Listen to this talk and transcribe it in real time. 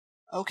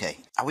Okay,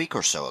 a week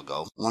or so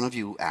ago, one of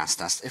you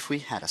asked us if we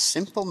had a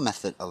simple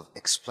method of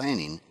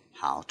explaining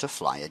how to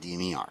fly a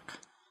DME Arc.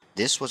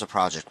 This was a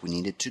project we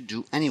needed to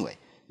do anyway,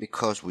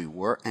 because we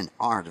were and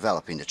are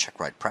developing the check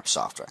ride prep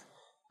software.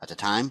 At the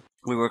time,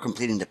 we were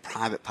completing the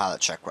private pilot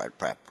check ride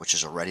prep, which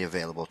is already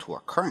available to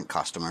our current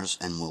customers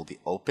and will be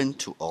open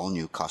to all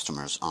new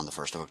customers on the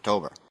 1st of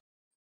October.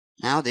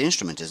 Now the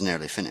instrument is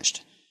nearly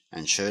finished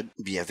and should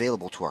be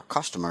available to our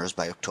customers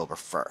by October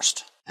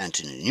 1st, and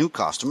to the new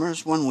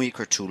customers 1 week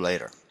or two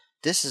later.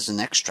 This is an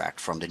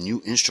extract from the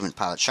new instrument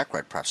pilot check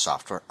ride prep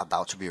software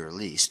about to be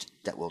released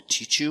that will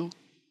teach you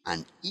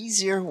an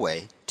easier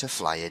way to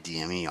fly a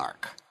DME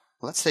Arc.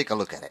 Let's take a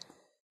look at it.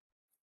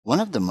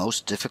 One of the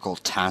most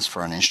difficult tasks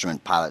for an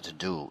instrument pilot to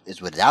do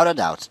is without a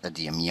doubt a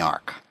DME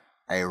Arc.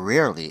 I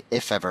rarely,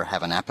 if ever,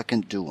 have an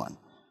applicant do one.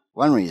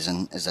 One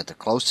reason is that the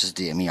closest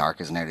DME Arc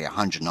is nearly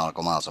 100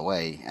 nautical miles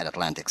away at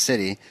Atlantic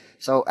City,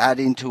 so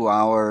adding 2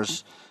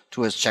 hours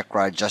to his check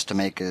ride just to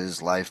make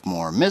his life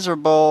more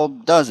miserable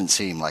doesn't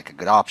seem like a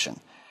good option.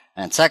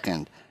 And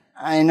second,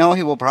 I know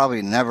he will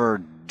probably never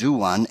do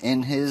one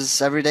in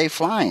his everyday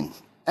flying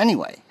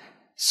anyway.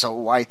 So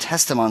why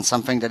test him on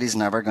something that he's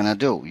never going to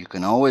do? You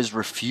can always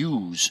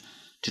refuse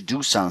to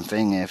do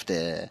something if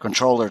the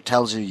controller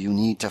tells you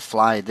need to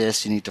fly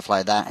this, you need to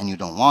fly that, and you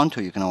don't want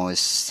to. You can always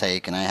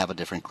say, can I have a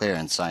different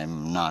clearance?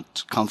 I'm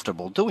not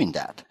comfortable doing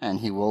that.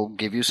 And he will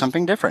give you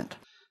something different.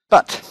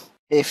 But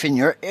if in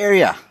your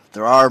area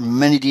there are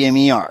many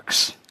DME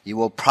Arcs, you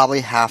will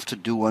probably have to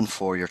do one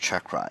for your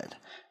check ride.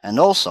 And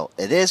also,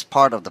 it is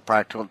part of the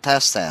practical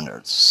test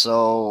standards,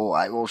 so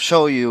I will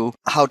show you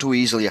how to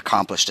easily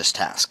accomplish this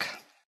task.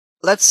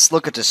 Let's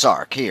look at this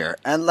arc here,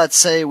 and let's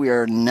say we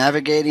are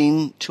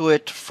navigating to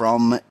it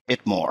from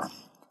Itmore.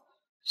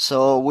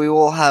 So we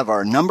will have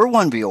our number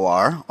 1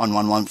 VOR on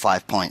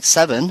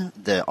 115.7,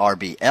 the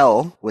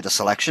RBL, with a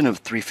selection of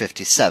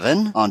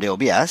 357 on the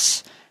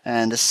OBS,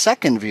 and the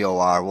second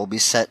VOR will be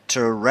set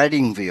to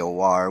Reading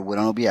VOR with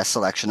an OBS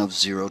selection of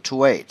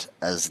 028,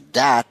 as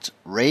that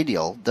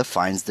radial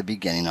defines the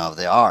beginning of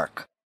the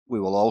arc. We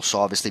will also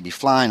obviously be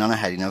flying on a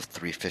heading of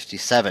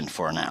 357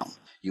 for now.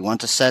 You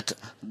want to set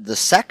the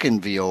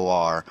second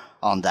VOR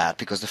on that,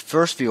 because the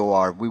first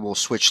VOR we will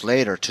switch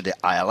later to the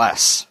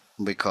ILS,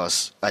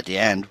 because at the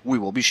end we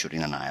will be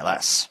shooting an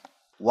ILS.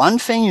 One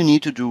thing you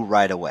need to do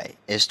right away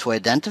is to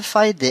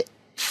identify the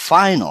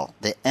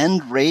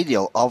end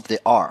radial of the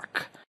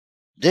arc.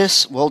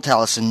 This will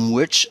tell us in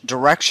which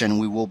direction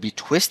we will be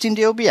twisting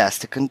the OBS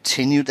to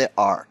continue the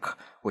arc,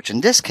 which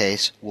in this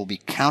case will be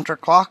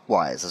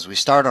counterclockwise as we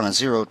start on a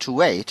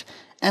 028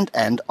 and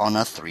end on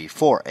a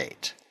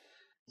 348.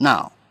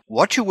 Now,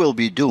 what you will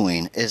be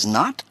doing is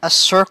not a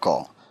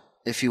circle.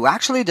 If you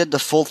actually did the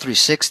full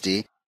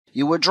 360,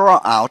 you would draw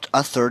out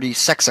a 30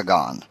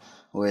 sexagon,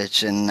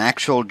 which in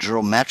actual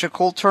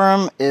geometrical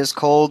term is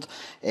called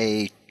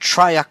a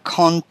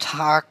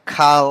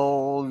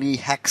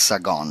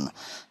triacontacalihexagon.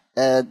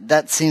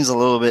 That seems a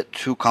little bit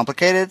too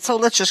complicated, so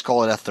let's just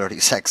call it a 30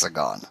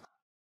 sexagon.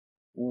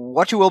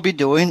 What you will be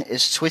doing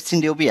is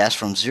twisting the OBS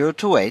from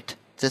 028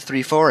 to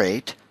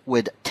 348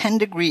 with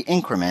 10-degree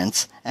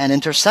increments and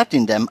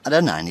intercepting them at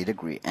a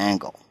 90-degree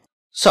angle.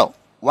 So,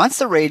 once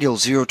the radial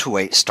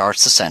 028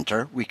 starts to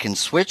center, we can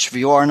switch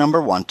VOR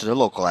number 1 to the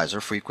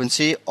localizer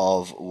frequency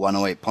of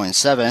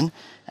 108.7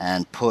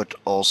 and put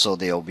also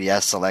the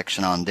OBS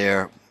selection on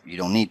there. You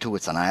don't need to,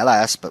 it's an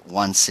ILS, but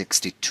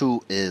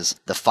 162 is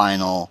the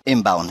final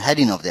inbound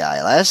heading of the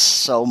ILS,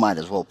 so might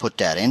as well put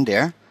that in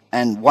there.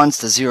 And once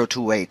the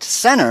 028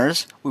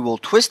 centers, we will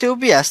twist the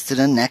OBS to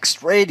the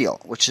next radial,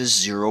 which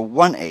is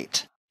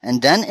 018,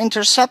 and then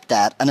intercept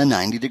that at a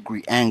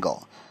 90-degree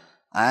angle.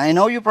 I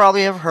know you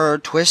probably have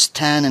heard twist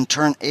 10 and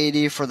turn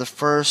 80 for the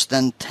first,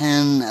 then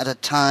 10 at a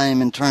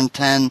time and turn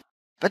 10,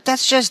 but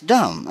that's just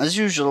dumb. As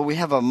usual, we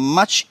have a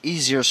much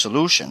easier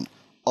solution.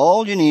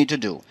 All you need to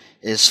do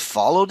is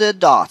follow the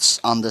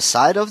dots on the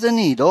side of the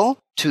needle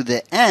to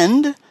the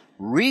end,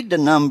 read the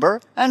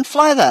number, and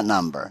fly that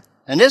number.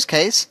 In this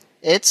case,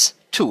 it's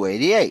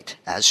 288,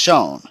 as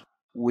shown.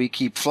 We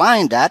keep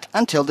flying that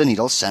until the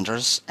needle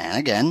centers, and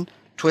again,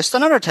 twist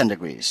another 10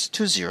 degrees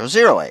to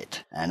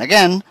 008. And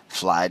again,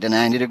 fly the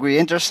 90-degree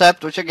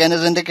intercept, which again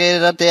is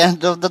indicated at the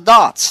end of the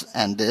dots.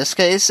 And in this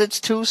case, it's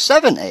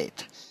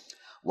 278.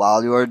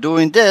 While you are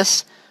doing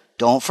this,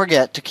 don't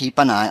forget to keep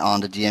an eye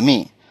on the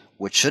DME,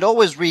 which should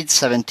always read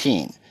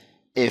 17.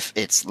 If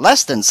it's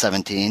less than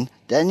 17,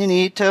 then you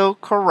need to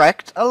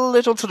correct a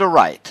little to the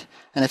right.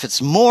 And if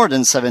it's more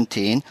than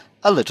 17,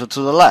 a little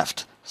to the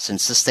left,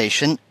 since the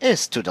station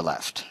is to the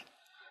left.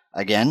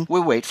 Again, we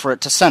wait for it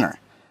to center,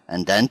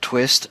 and then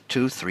twist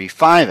to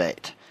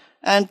 358,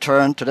 and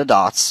turn to the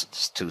dots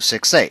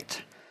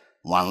 268.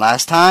 One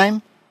last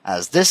time.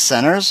 As this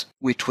centers,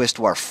 we twist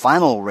to our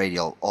final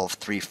radial of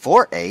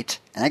 348,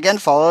 and again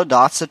follow the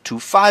dots at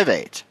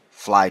 258.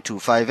 Fly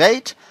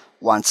 258.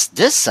 Once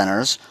this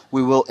centers,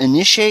 we will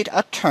initiate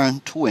a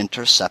turn to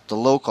intercept the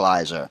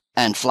localizer,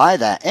 and fly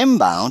that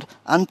inbound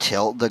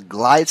until the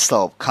glide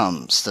slope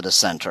comes to the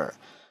center,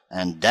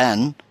 and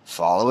then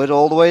follow it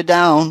all the way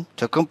down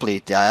to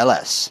complete the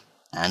ILS.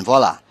 And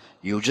voila,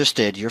 you just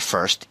did your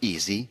first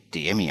easy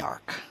DME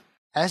arc.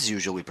 As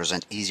usual, we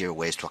present easier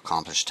ways to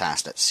accomplish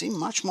tasks that seem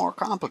much more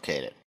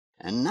complicated.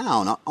 And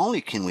now, not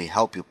only can we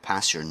help you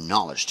pass your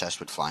knowledge test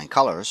with flying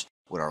colors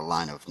with our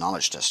line of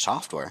knowledge test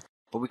software,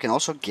 but we can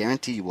also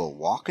guarantee you will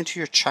walk into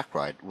your check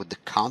ride with the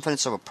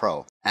confidence of a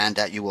pro and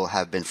that you will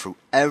have been through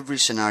every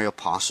scenario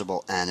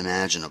possible and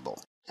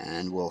imaginable,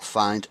 and will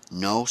find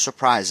no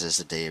surprises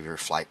the day of your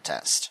flight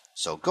test.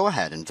 So go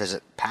ahead and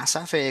visit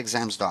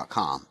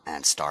passfaexams.com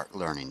and start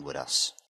learning with us.